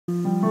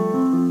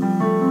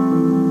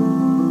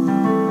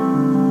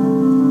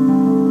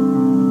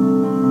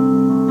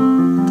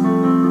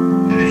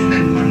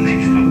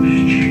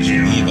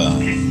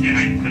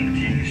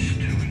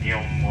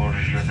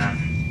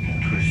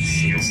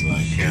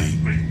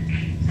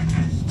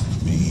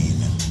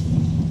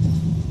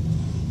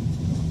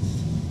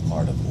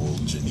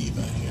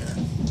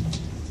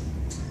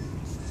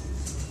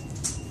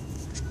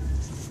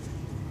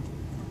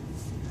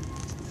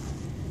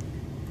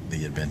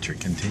adventure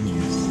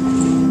continues.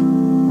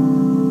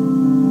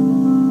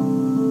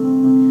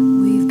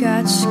 We've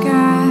got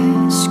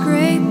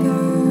skyscrapers.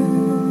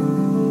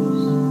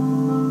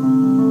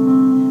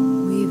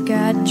 We've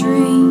got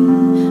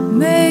dream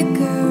makers.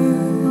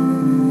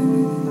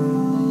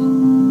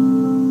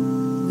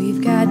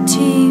 We've got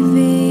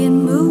TV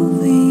and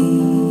movies,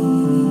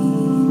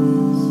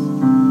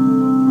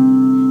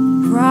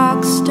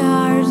 rock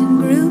stars and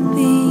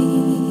groupies.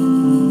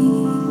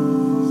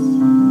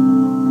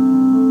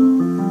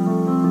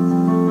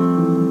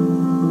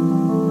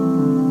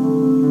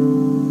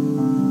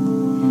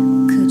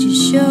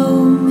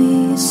 Show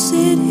me a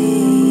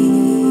city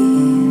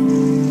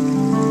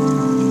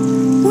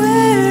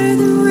where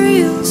the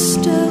real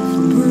stuff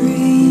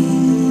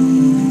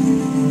breathes,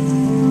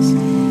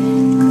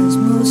 'cause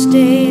most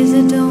days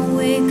I don't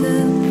wake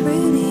up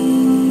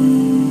pretty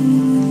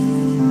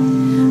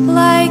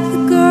like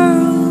the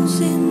girls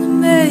in the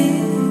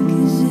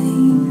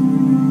magazine.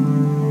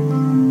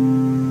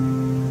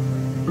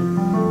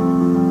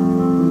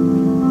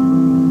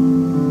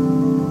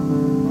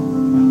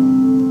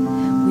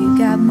 We've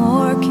got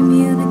more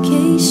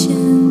communication,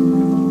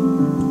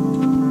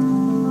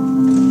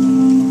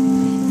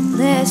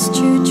 less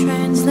true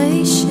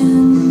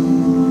translation.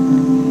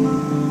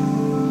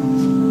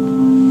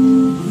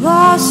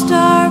 Lost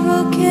our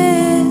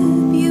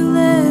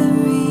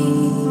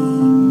vocabulary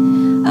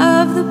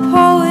of the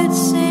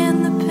poets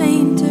and the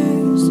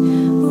painters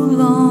who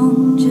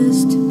long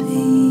just to be.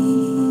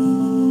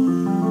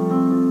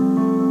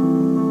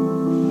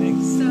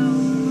 So,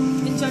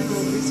 in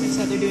general, the research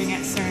that they're doing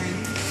at CERN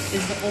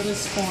is the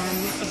oldest form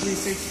of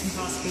research you can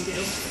possibly do.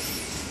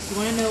 You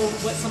want to know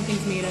what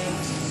something's made of,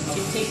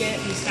 you take it,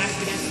 you smash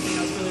it against something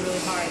else really,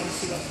 really hard and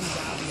see what comes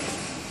out.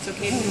 So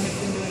cavemen have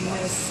been doing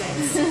this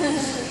since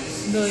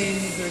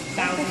millions or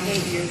thousands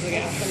of years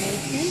ago.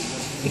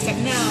 Except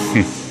now,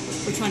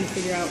 we're trying to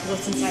figure out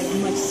what's inside of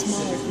much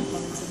smaller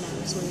components of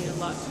matter, so we need a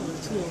lot cooler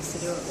tools to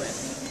do it with.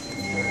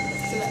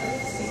 So the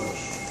Earth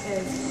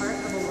is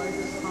part of a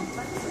larger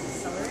complex of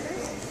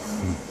accelerators.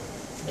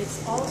 It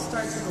all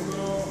starts with a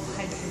little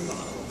hydrogen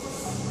bottle.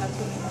 That's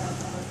what we have,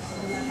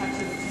 and that's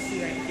actually what you see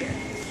right here.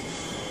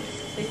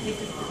 They take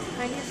just the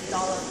tiniest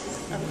dollop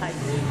of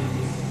hydrogen.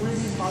 One of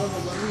these bottles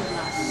alone will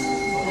last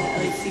the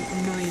LHC for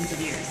millions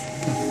of years.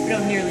 We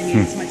don't nearly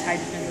need as much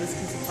hydrogen as this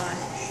can supply.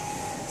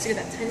 So you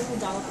get that tiny little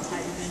dollop of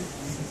hydrogen,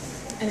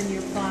 and then you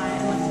apply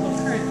an electrical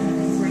current, and you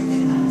can break it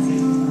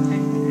into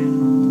tiny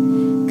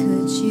atoms.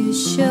 Could you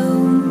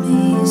show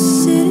me a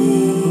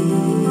city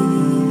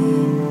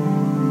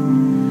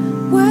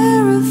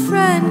where a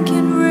friend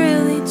can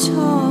really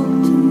talk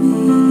to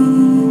me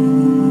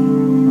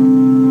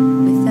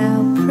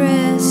without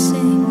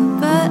pressing a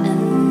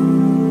button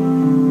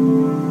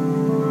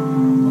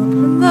or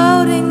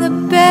promoting the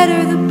better,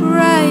 the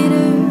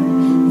brighter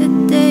that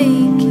they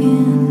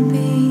can be?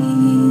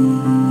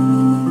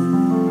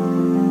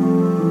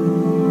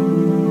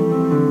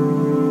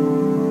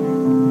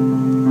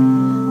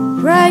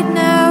 Right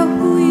now,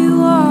 who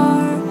you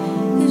are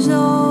is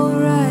all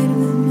right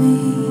with me.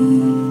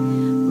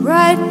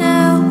 Right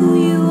now, who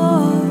you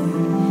are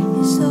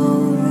is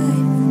all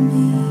right with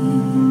me.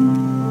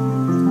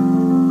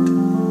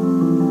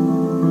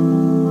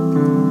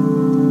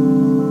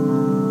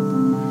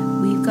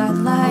 We've got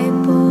light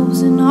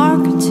bulbs and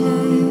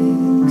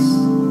architects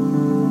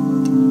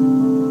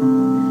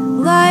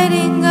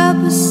lighting up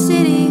a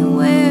city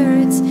where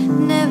it's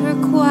never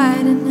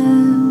quite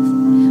enough.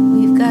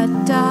 We've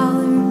got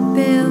dollar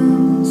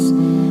bills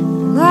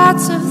and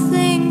lots of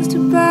things to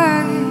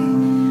buy.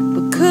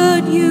 But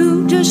could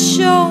you just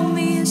show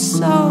me a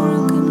soul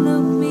who can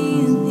look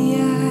me in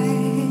the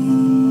eye?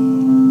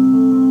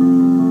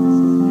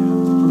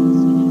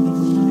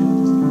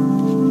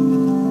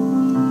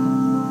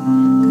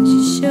 Could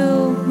you show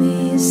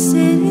me a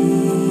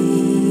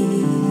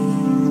city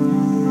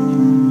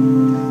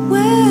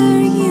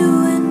where you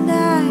and I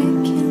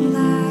can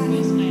lie?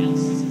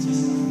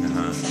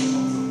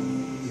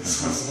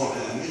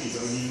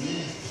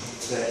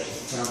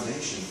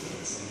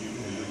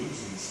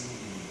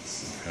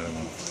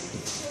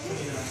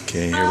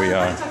 Okay, here we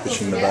are,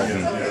 pushing the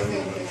button.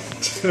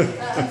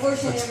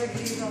 Unfortunately,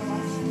 everybody's don't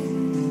watch it.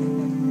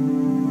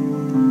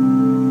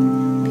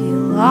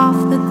 Peel off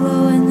the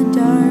glow in the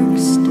dark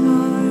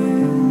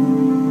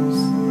stars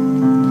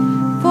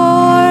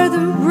for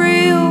the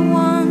real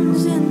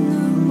ones in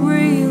the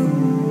real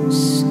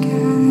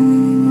sky.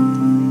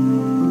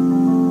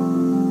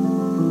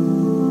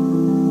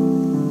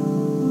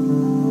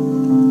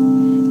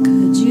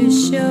 Could you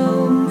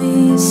show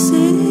me a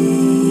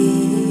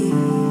city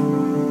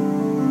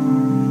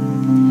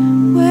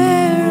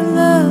where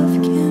love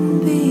can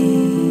be?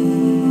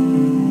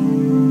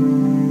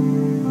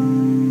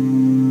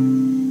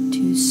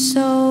 Two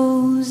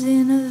souls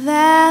in a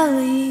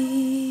valley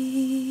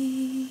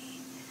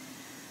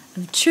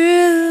of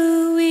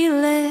true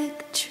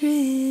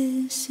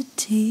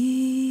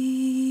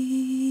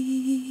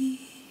electricity.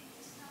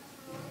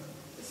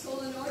 The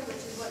solenoid, which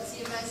is what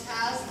CMS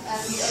has,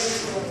 and the other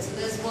solenoid. So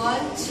there's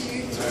 1,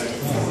 2, 3,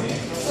 and 4.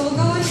 So we'll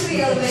go into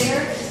the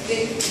elevator.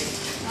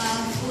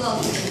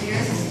 well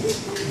here.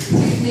 To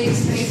make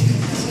space.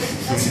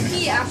 That's what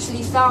he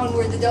actually found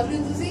where the W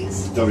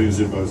disease. W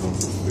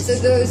bosons. So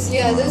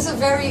those are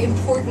very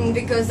important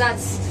because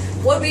that's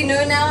what we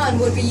know now and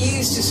what we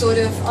use to sort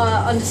of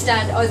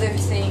understand other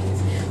things.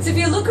 So if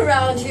you look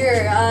around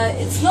here,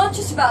 it's not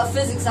just about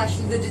physics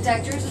actually, the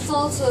detectors, it's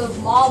also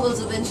marvels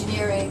of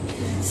engineering.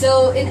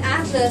 So in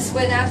Atlas,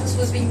 when Atlas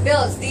was being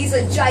built, these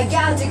are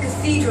gigantic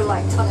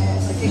cathedral-like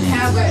tunnels, like a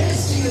cavern,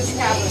 huge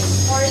cavern.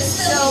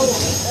 So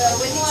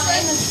when you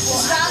train,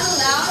 it's rather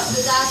loud,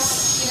 but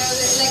that's, you know,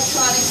 the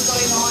electronics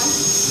going on.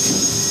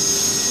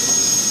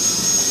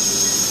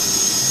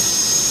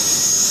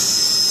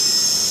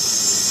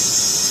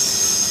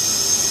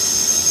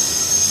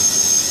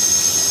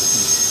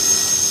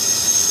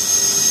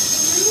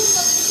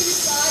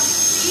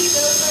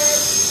 Those are,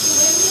 so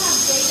when we have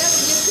data,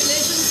 when you have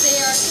collisions, they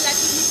are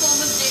collected in the form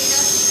of data.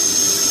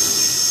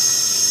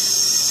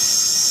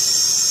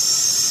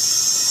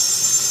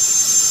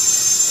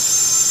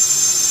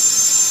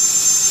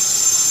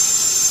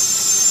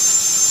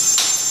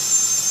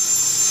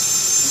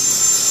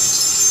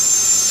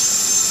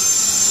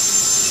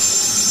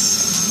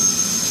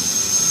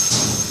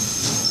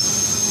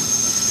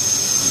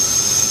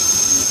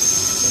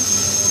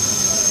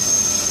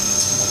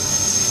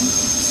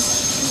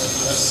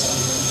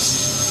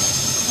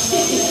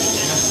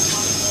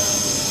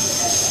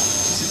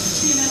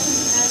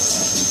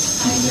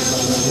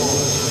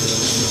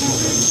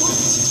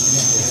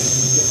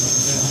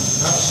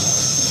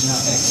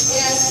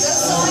 Yes,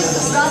 those lines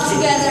are brought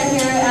together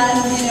here and,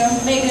 you know,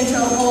 made into a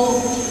whole.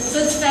 So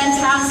it's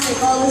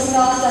fantastic, all the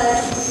stuff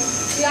that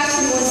you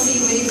actually won't see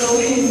when you go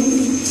in.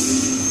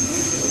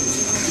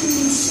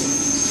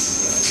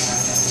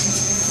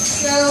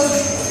 So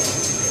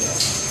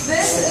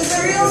this is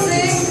a real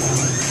thing,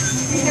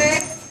 okay?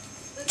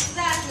 This is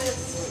Atlas.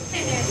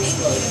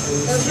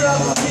 No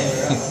problem.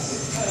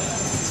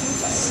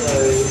 So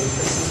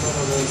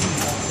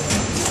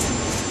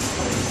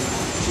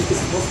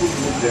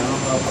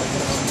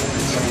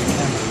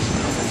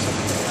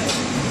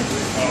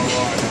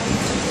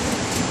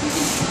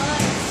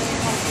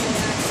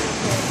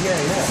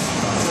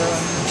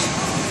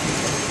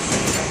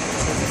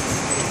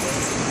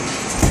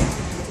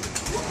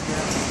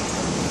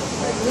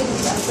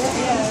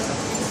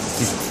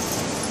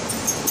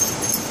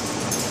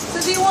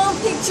if you want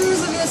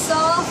pictures of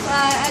yourself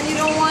and you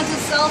don't want a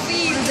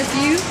selfie, use a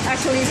few.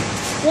 Actually,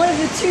 one of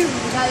the two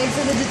that is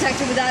in the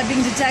detector without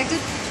being detected.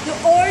 The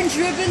orange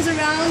ribbons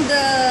around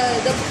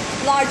the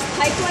large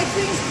pipe-like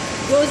things,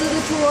 those are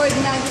the toroid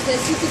magnets, they're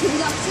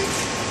superconducting.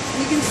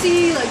 You can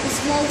see like the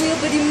small wheel,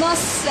 but you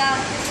must,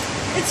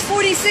 it's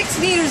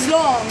 46 meters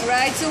long,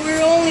 right? So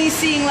we're only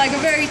seeing like a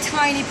very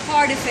tiny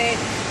part of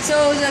it.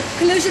 So the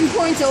collision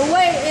points are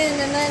way in,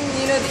 and then,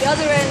 you know, the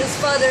other end is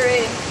further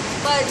in.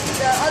 But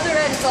the other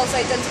end is also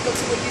identical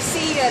to what you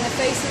see, and the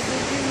faces will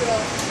do.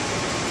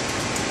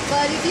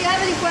 But if you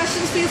have any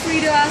questions, feel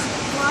free to ask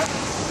Mark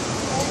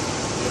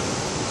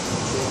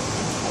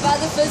about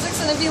the physics,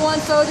 and if you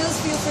want photos,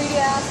 feel free to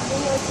ask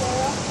me or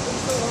Sarah. It's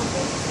still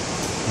open.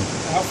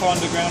 How far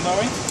underground are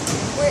we?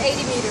 We're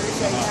 80 meters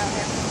right now.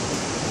 Yeah.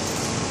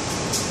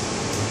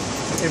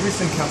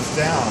 Everything comes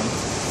down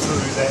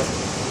through that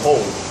hole.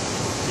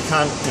 You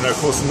can't, you know,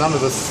 of course none of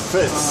this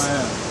fits.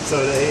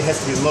 So it has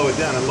to be lowered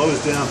down. It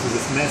lowers down through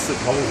this massive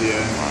hole here.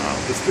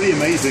 It's pretty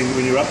amazing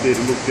when you're up there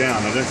to look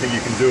down. I don't think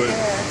you can do it,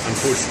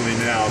 unfortunately,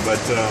 now,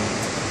 but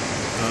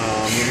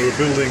when we were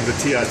building the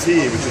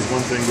TRT, which is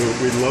one thing,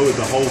 we lowered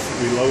the whole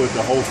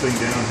thing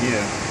down here.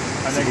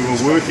 And then we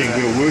were working in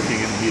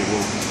here.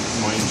 Well,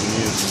 my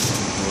engineers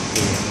were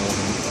doing more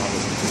than I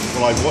was.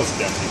 Well, I was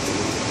down here,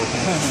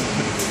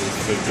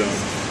 but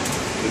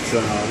it's you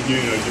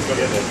know, you've got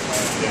to get that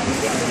down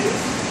here.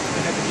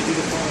 How did you do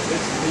the final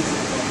bits and pieces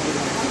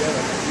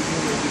together?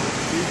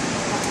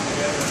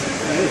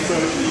 So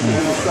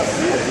the stuff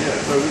here,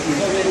 So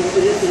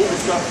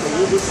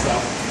all this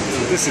stuff.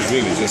 This is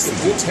really just the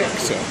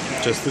detector.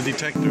 Just the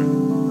detector.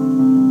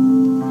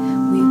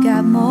 We've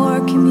got more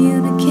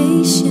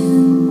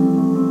communication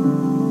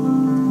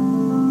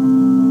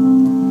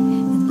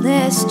and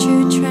less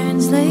true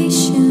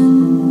translation.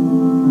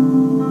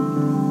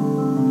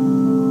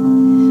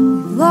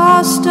 We've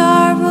lost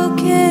our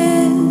vocabulary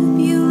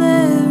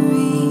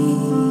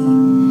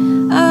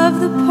of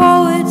the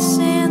poets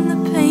and the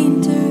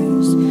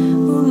painters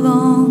who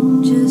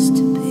long just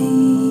to be.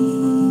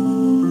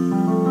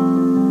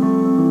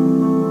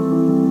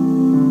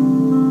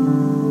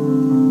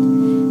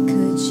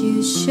 Could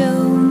you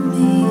show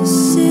me a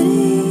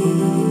city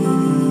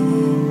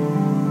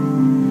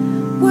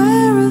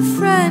where a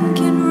friend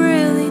can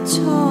really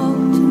talk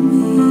to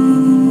me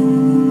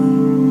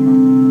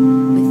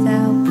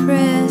without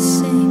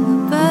pressing a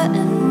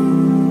button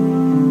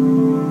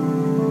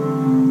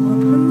or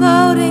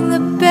promoting the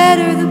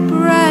better, the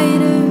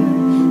brighter